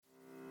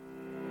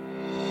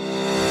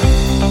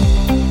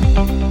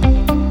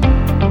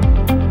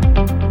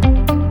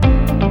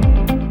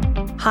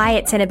Hi,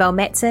 it's Annabelle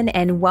Matson,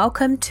 and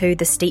welcome to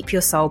the Steep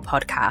Your Soul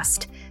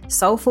podcast,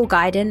 soulful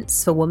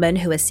guidance for women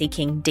who are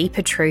seeking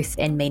deeper truth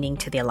and meaning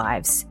to their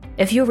lives.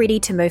 If you're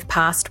ready to move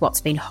past what's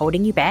been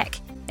holding you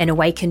back and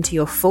awaken to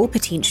your full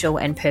potential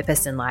and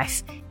purpose in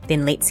life,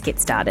 then let's get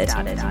started.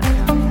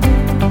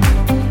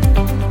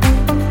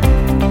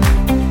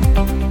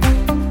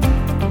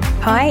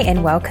 Hi,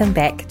 and welcome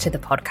back to the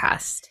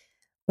podcast.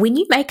 When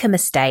you make a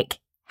mistake,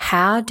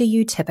 how do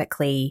you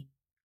typically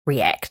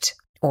react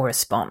or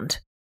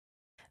respond?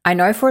 I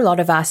know for a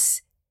lot of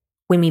us,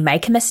 when we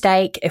make a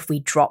mistake, if we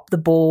drop the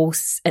ball,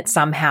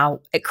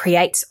 it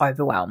creates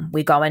overwhelm.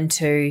 We go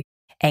into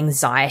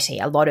anxiety,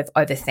 a lot of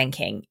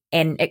overthinking,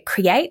 and it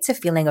creates a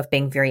feeling of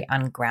being very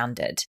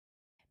ungrounded.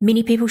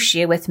 Many people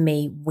share with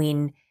me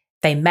when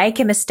they make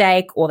a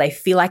mistake or they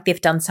feel like they've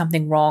done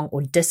something wrong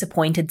or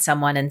disappointed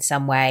someone in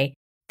some way,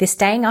 they're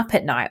staying up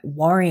at night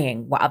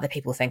worrying what other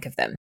people think of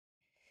them.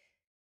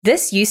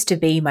 This used to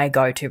be my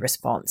go-to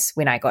response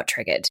when I got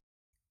triggered.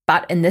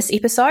 But in this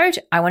episode,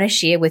 I want to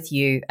share with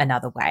you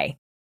another way.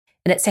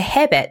 And it's a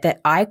habit that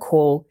I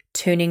call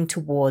turning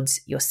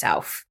towards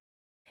yourself.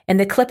 And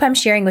the clip I'm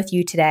sharing with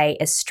you today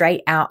is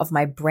straight out of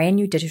my brand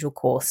new digital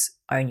course,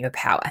 Own Your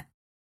Power.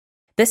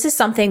 This is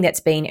something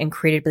that's been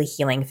incredibly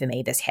healing for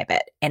me, this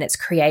habit. And it's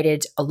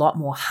created a lot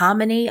more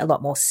harmony, a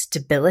lot more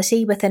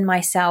stability within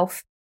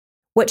myself,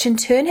 which in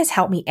turn has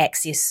helped me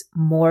access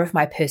more of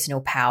my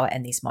personal power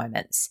in these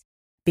moments.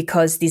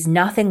 Because there's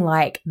nothing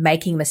like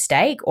making a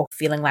mistake or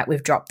feeling like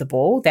we've dropped the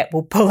ball that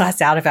will pull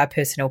us out of our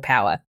personal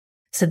power.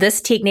 So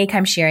this technique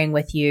I'm sharing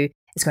with you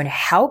is going to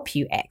help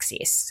you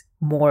access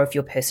more of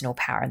your personal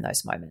power in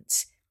those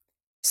moments.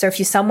 So if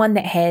you're someone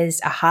that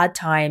has a hard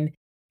time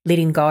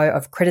letting go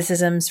of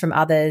criticisms from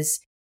others,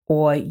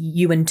 or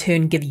you in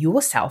turn give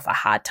yourself a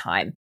hard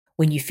time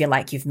when you feel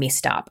like you've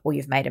messed up or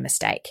you've made a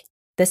mistake,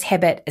 this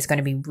habit is going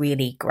to be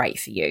really great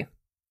for you.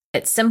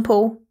 It's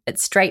simple,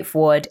 it's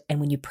straightforward, and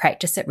when you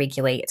practice it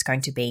regularly, it's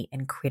going to be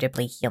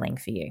incredibly healing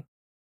for you.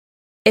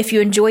 If you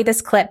enjoy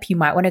this clip, you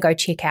might want to go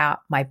check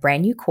out my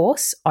brand new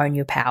course, Own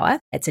Your Power.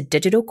 It's a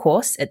digital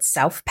course, it's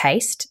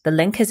self-paced. The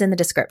link is in the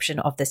description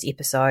of this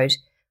episode,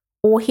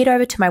 or head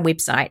over to my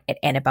website at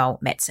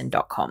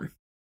annabellematson.com.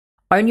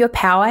 Own Your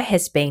Power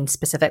has been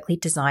specifically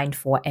designed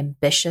for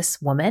ambitious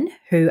women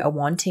who are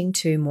wanting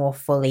to more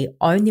fully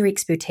own their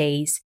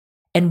expertise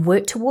and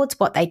work towards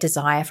what they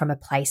desire from a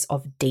place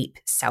of deep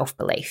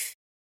self-belief.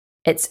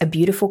 It's a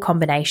beautiful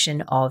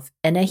combination of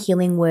inner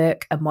healing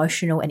work,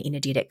 emotional and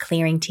energetic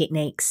clearing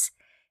techniques,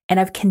 and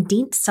I've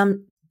condensed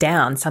some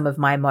of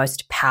my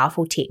most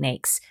powerful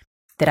techniques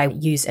that I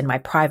use in my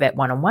private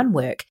one-on-one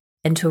work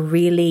into a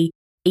really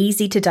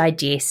easy to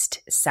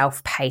digest,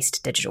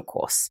 self-paced digital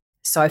course.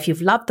 So if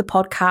you've loved the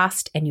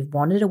podcast and you've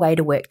wanted a way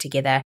to work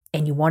together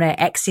and you want to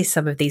access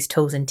some of these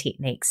tools and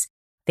techniques,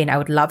 then I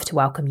would love to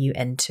welcome you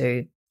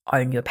into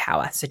Own Your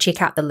Power. So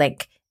check out the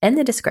link in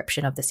the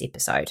description of this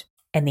episode,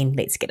 and then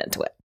let's get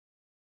into it.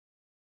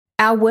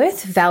 Our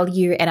worth,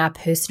 value, and our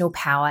personal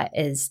power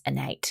is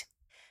innate.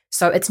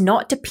 So it's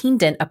not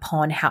dependent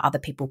upon how other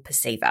people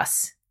perceive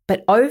us.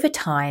 But over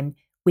time,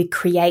 we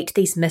create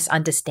these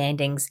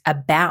misunderstandings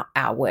about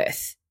our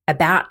worth,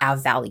 about our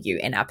value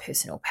and our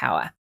personal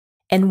power.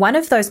 And one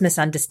of those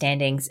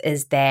misunderstandings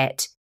is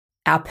that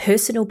our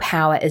personal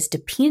power is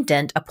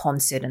dependent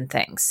upon certain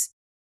things.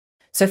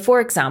 So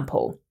for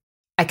example,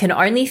 I can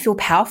only feel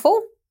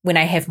powerful when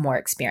I have more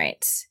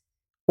experience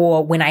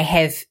or when I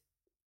have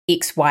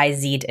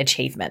XYZ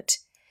achievement.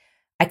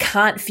 I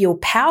can't feel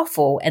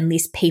powerful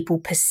unless people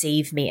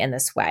perceive me in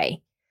this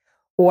way,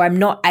 or I'm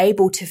not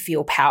able to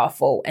feel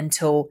powerful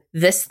until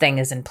this thing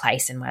is in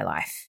place in my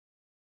life.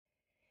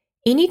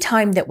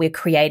 Anytime that we're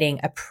creating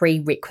a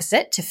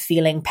prerequisite to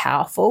feeling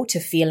powerful, to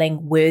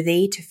feeling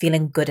worthy, to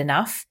feeling good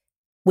enough,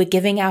 we're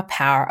giving our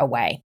power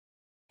away.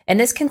 And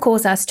this can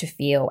cause us to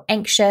feel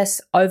anxious,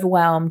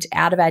 overwhelmed,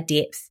 out of our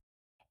depth.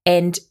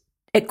 And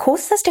it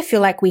causes us to feel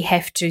like we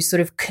have to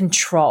sort of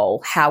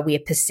control how we're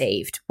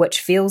perceived, which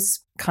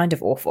feels kind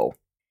of awful.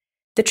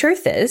 The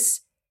truth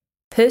is,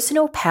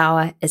 personal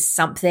power is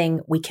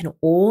something we can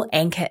all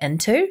anchor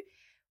into,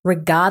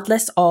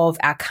 regardless of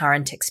our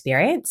current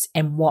experience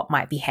and what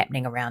might be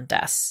happening around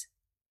us.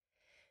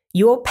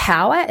 Your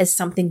power is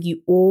something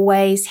you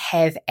always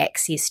have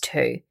access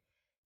to,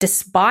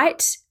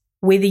 despite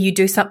whether you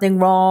do something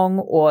wrong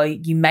or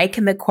you make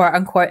a quote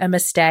unquote a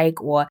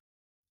mistake, or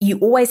you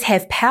always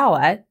have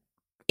power,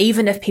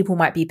 even if people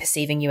might be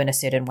perceiving you in a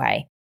certain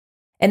way.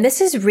 And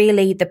this is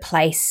really the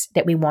place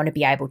that we want to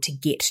be able to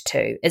get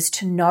to, is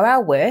to know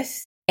our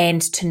worth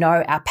and to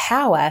know our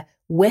power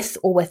with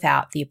or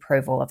without the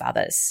approval of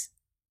others.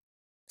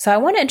 So I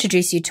want to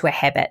introduce you to a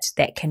habit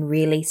that can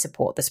really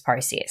support this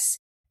process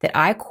that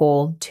I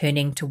call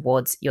turning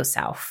towards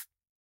yourself.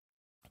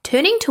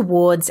 Turning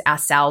towards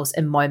ourselves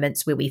in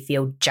moments where we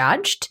feel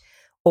judged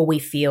or we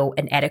feel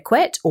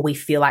inadequate or we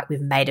feel like we've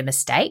made a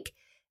mistake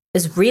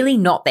is really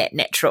not that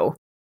natural.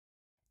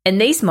 In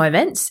these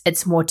moments,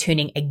 it's more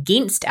turning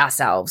against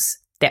ourselves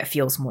that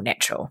feels more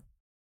natural.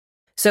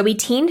 So we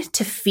tend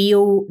to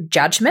feel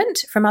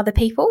judgment from other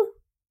people,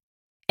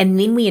 And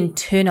then we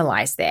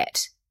internalize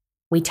that.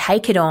 We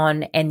take it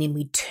on and then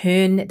we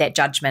turn that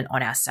judgment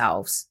on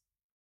ourselves.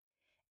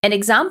 An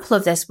example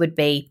of this would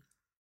be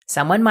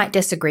someone might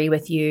disagree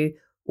with you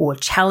or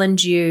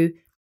challenge you,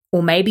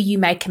 or maybe you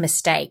make a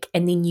mistake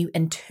and then you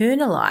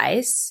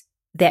internalize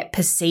that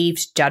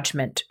perceived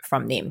judgment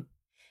from them.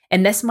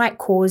 And this might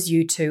cause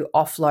you to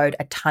offload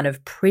a ton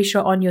of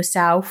pressure on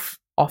yourself,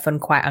 often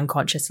quite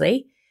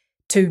unconsciously,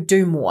 to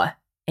do more.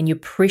 And you're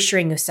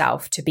pressuring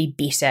yourself to be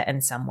better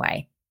in some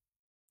way.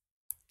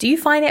 Do you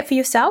find that for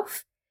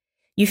yourself?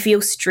 You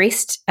feel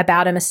stressed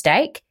about a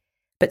mistake,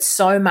 but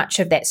so much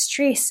of that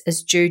stress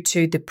is due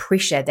to the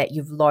pressure that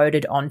you've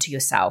loaded onto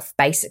yourself,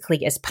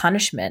 basically as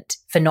punishment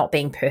for not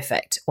being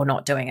perfect or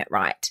not doing it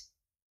right.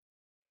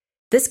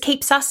 This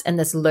keeps us in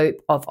this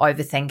loop of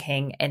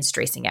overthinking and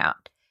stressing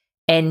out.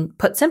 And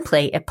put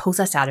simply, it pulls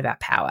us out of our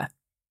power.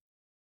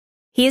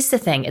 Here's the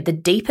thing, at the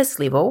deepest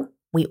level,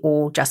 we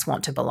all just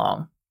want to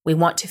belong. We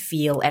want to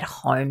feel at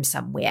home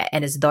somewhere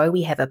and as though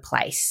we have a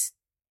place.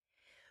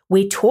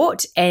 We're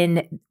taught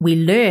and we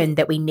learn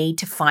that we need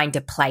to find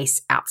a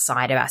place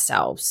outside of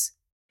ourselves.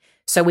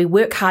 So we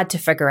work hard to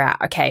figure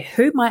out, okay,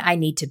 who might I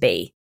need to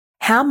be?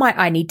 How might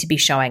I need to be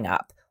showing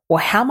up?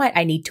 Or how might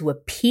I need to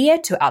appear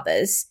to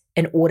others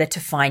in order to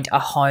find a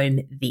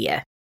home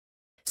there?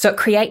 So it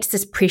creates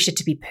this pressure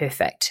to be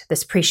perfect,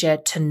 this pressure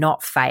to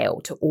not fail,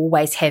 to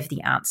always have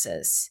the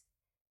answers.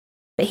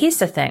 But here's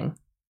the thing.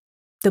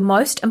 The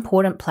most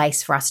important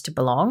place for us to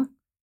belong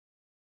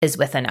is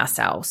within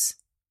ourselves.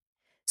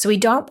 So we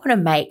don't want to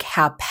make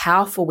how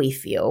powerful we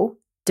feel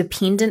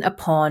dependent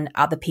upon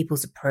other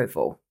people's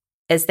approval,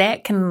 as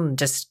that can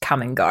just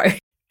come and go.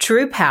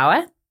 True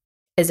power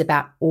is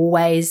about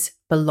always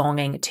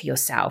belonging to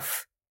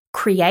yourself,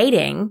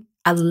 creating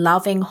a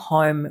loving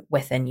home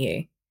within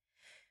you.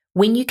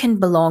 When you can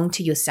belong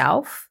to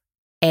yourself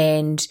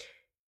and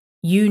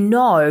you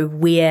know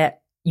where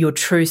your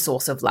true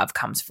source of love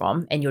comes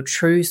from and your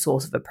true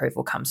source of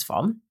approval comes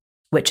from,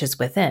 which is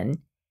within,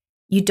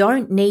 you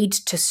don't need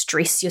to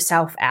stress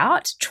yourself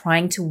out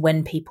trying to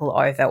win people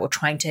over or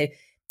trying to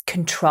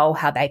control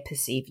how they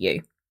perceive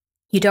you.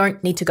 You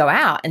don't need to go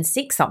out and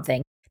seek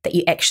something that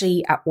you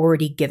actually are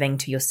already giving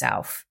to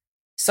yourself.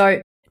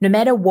 So no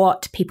matter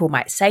what people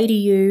might say to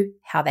you,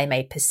 how they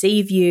may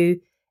perceive you,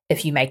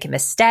 if you make a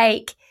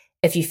mistake,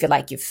 if you feel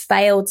like you've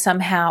failed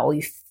somehow or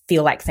you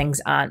feel like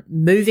things aren't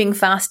moving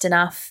fast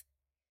enough,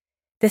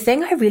 the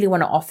thing I really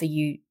want to offer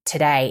you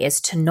today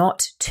is to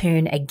not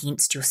turn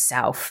against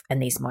yourself in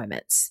these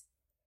moments.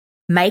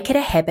 Make it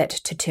a habit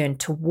to turn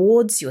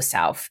towards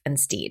yourself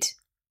instead.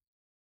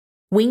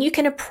 When you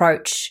can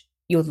approach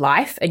your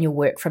life and your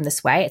work from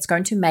this way, it's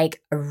going to make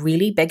a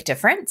really big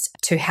difference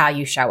to how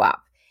you show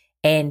up.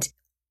 And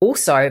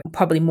also,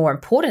 probably more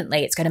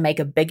importantly, it's going to make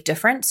a big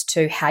difference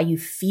to how you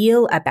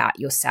feel about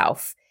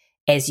yourself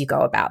as you go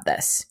about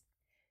this.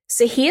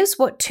 So here's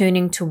what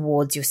turning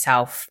towards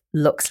yourself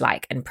looks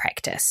like in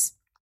practice.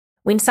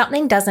 When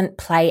something doesn't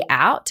play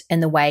out in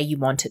the way you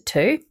want it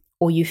to,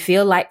 or you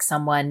feel like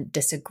someone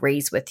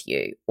disagrees with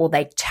you, or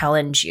they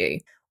challenge you,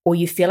 or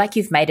you feel like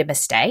you've made a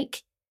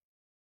mistake,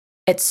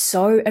 it's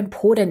so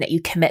important that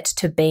you commit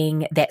to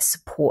being that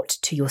support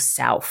to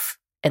yourself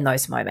in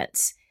those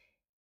moments.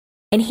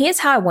 And here's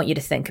how I want you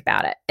to think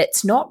about it.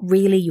 It's not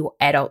really your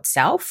adult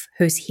self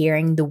who's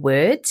hearing the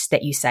words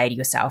that you say to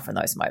yourself in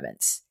those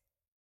moments.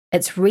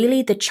 It's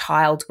really the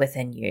child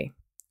within you,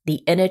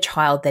 the inner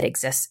child that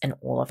exists in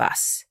all of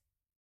us.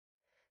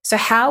 So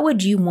how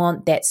would you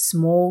want that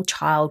small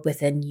child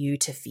within you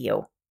to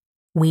feel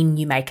when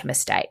you make a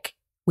mistake,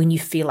 when you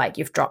feel like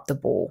you've dropped the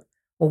ball,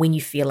 or when you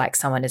feel like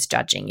someone is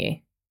judging you?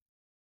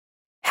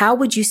 How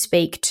would you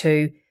speak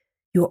to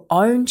your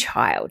own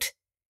child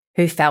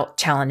who felt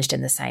challenged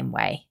in the same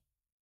way?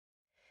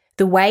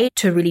 The way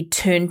to really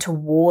turn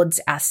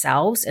towards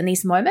ourselves in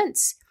these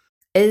moments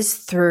is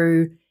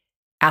through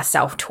our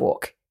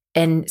self-talk,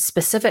 and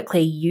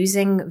specifically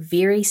using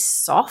very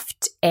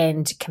soft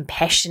and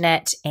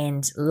compassionate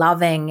and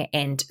loving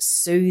and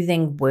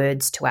soothing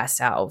words to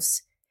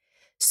ourselves.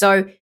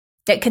 So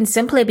that can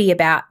simply be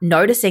about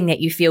noticing that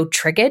you feel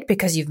triggered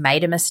because you've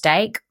made a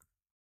mistake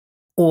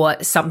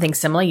or something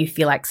similar. You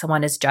feel like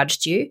someone has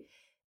judged you,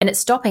 and it's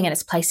stopping and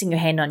it's placing your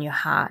hand on your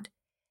heart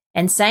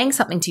and saying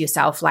something to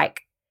yourself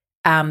like,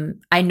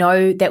 I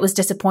know that was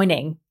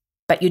disappointing,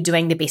 but you're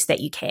doing the best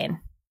that you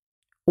can.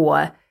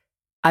 Or,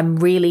 I'm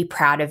really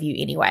proud of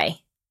you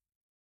anyway.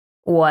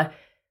 Or,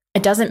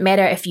 it doesn't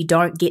matter if you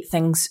don't get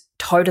things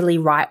totally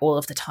right all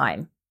of the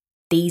time.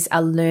 These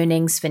are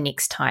learnings for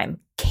next time.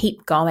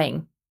 Keep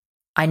going.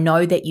 I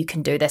know that you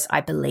can do this.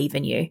 I believe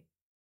in you.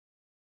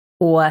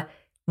 Or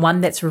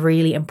one that's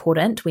really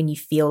important when you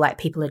feel like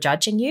people are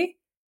judging you.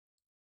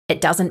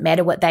 It doesn't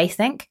matter what they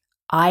think.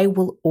 I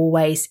will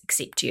always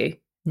accept you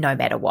no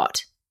matter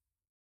what.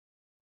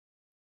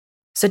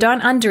 So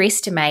don't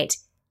underestimate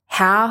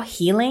how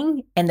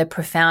healing and the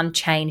profound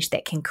change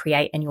that can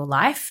create in your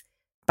life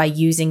by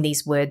using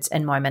these words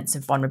in moments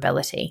of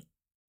vulnerability.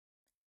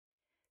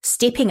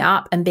 Stepping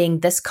up and being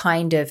this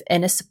kind of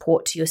inner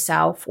support to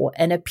yourself or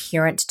inner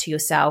parent to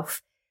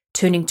yourself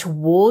turning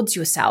towards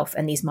yourself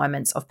in these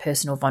moments of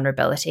personal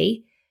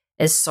vulnerability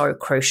is so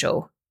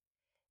crucial.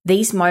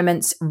 These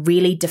moments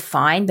really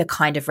define the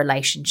kind of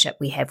relationship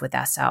we have with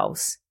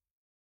ourselves.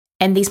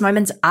 And these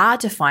moments are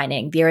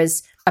defining. There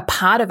is a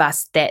part of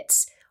us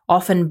that's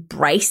often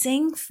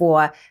bracing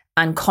for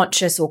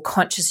unconscious or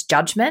conscious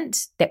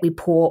judgment that we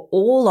pour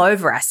all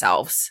over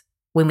ourselves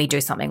when we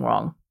do something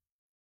wrong.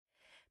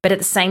 But at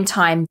the same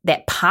time,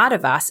 that part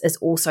of us is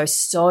also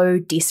so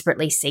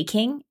desperately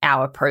seeking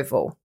our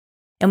approval.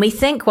 And we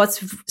think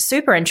what's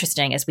super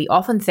interesting is we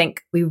often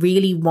think we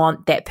really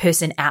want that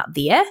person out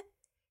there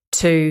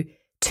to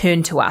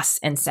turn to us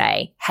and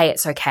say, hey,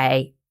 it's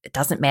okay. It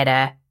doesn't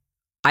matter.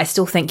 I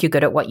still think you're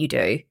good at what you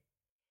do.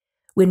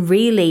 When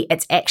really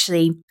it's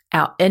actually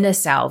our inner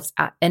selves,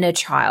 our inner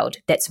child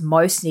that's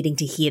most needing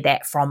to hear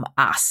that from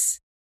us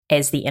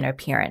as the inner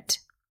parent.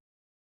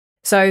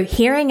 So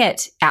hearing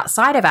it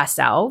outside of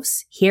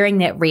ourselves, hearing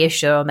that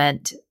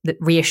reassurance,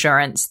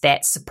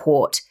 that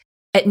support,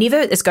 it never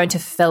is going to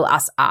fill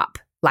us up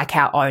like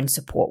our own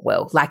support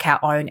will, like our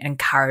own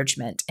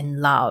encouragement and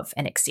love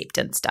and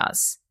acceptance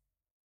does.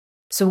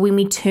 So when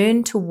we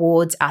turn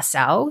towards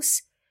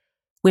ourselves,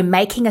 we're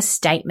making a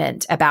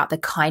statement about the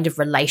kind of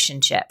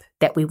relationship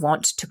that we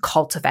want to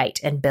cultivate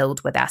and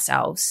build with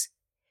ourselves.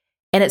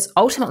 And it's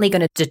ultimately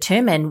going to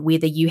determine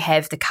whether you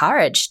have the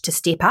courage to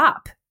step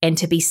up and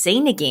to be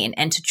seen again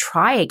and to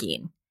try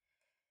again.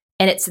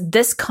 And it's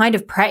this kind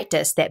of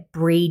practice that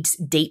breeds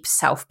deep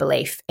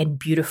self-belief and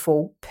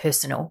beautiful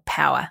personal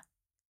power.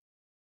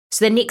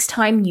 So the next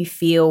time you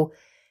feel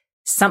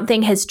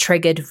something has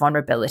triggered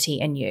vulnerability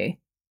in you,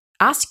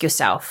 ask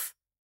yourself,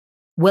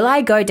 will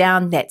I go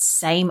down that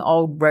same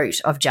old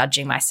route of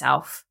judging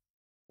myself?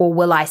 Or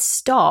will I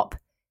stop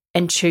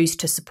and choose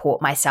to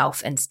support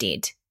myself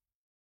instead?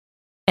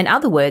 In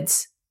other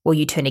words, will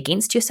you turn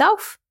against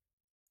yourself?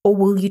 Or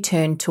will you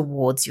turn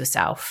towards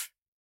yourself?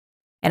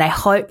 And I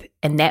hope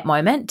in that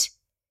moment,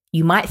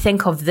 you might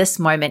think of this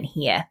moment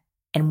here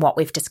and what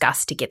we've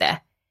discussed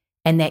together,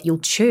 and that you'll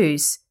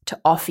choose to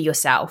offer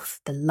yourself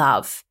the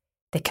love,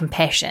 the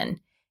compassion,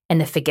 and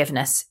the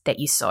forgiveness that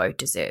you so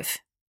deserve.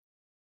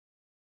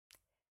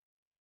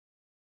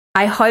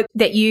 I hope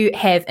that you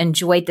have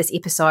enjoyed this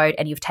episode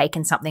and you've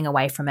taken something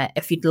away from it.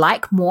 If you'd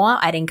like more,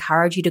 I'd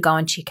encourage you to go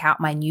and check out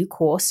my new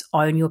course,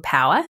 Own Your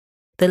Power.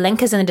 The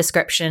link is in the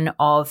description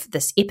of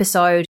this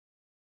episode,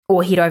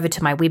 or head over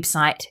to my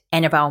website,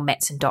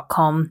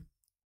 annabellematson.com.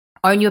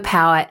 Own Your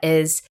Power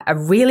is a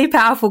really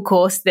powerful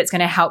course that's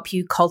going to help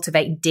you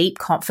cultivate deep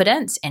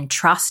confidence and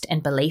trust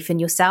and belief in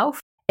yourself.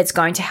 It's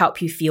going to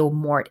help you feel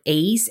more at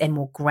ease and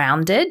more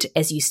grounded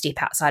as you step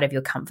outside of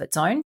your comfort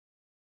zone.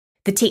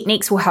 The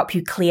techniques will help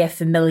you clear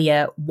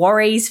familiar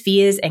worries,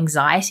 fears,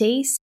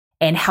 anxieties,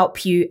 and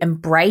help you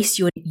embrace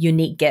your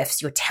unique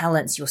gifts, your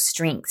talents, your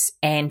strengths,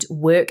 and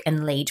work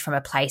and lead from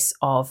a place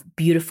of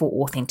beautiful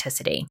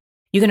authenticity.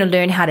 You're going to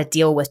learn how to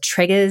deal with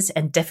triggers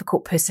and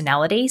difficult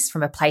personalities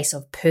from a place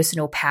of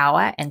personal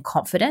power and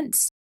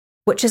confidence,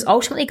 which is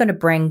ultimately going to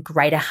bring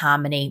greater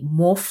harmony,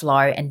 more flow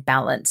and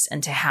balance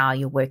into how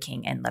you're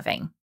working and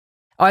living.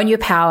 Own Your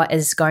Power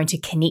is going to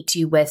connect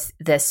you with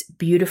this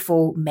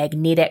beautiful,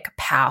 magnetic,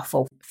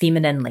 powerful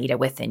feminine leader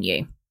within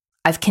you.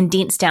 I've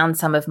condensed down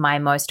some of my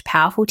most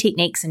powerful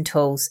techniques and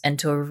tools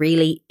into a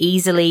really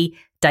easily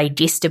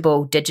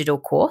digestible digital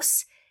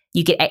course.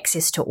 You get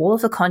access to all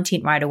of the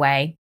content right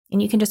away,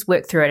 and you can just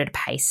work through it at a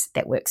pace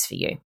that works for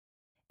you.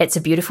 It's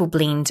a beautiful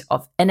blend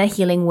of inner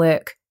healing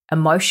work,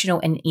 emotional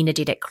and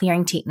energetic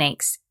clearing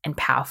techniques, and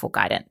powerful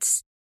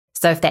guidance.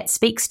 So if that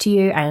speaks to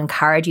you, I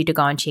encourage you to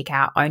go and check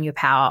out Own Your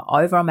Power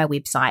over on my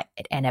website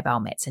at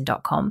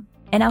annabellematson.com,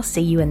 and I'll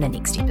see you in the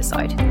next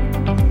episode.